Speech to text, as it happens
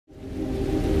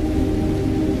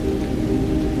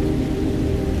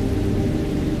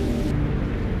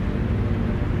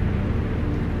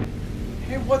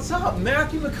what's up?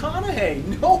 Matthew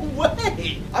McConaughey. No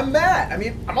way. I'm Matt. I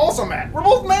mean, I'm also Matt. We're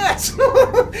both Matts.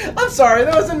 I'm sorry,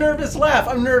 that was a nervous laugh.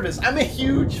 I'm nervous. I'm a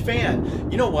huge fan.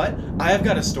 You know what? I have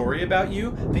got a story about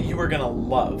you that you are going to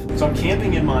love. So I'm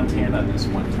camping in Montana this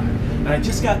one time, and I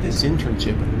just got this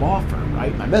internship at a law firm,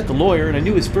 right? I met the lawyer, and I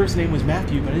knew his first name was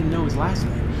Matthew, but I didn't know his last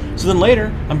name. So then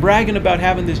later, I'm bragging about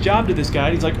having this job to this guy,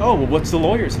 and he's like, oh, well, what's the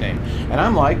lawyer's name? And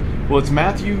I'm like, well, it's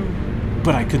Matthew,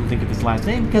 but I couldn't think of his last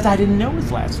name because I didn't know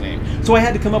his last name. So I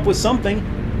had to come up with something.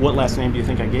 What last name do you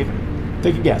think I gave him?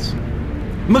 Take a guess.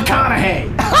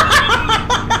 McConaughey!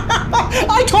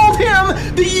 I told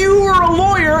him that you were a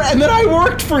lawyer and that I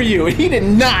worked for you, and he did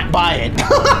not buy it.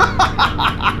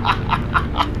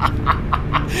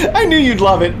 I knew you'd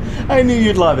love it. I knew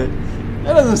you'd love it.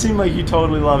 That doesn't seem like you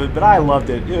totally love it, but I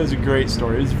loved it. It was a great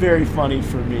story. It was very funny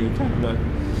for me. Kind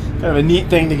of a neat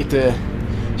thing to get to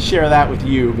share that with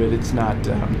you, but it's not.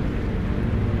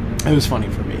 It was funny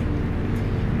for me.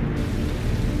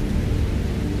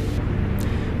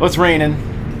 Well, it's raining,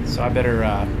 so I better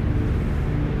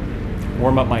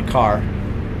warm up my car.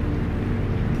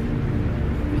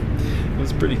 It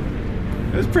was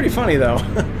pretty funny though.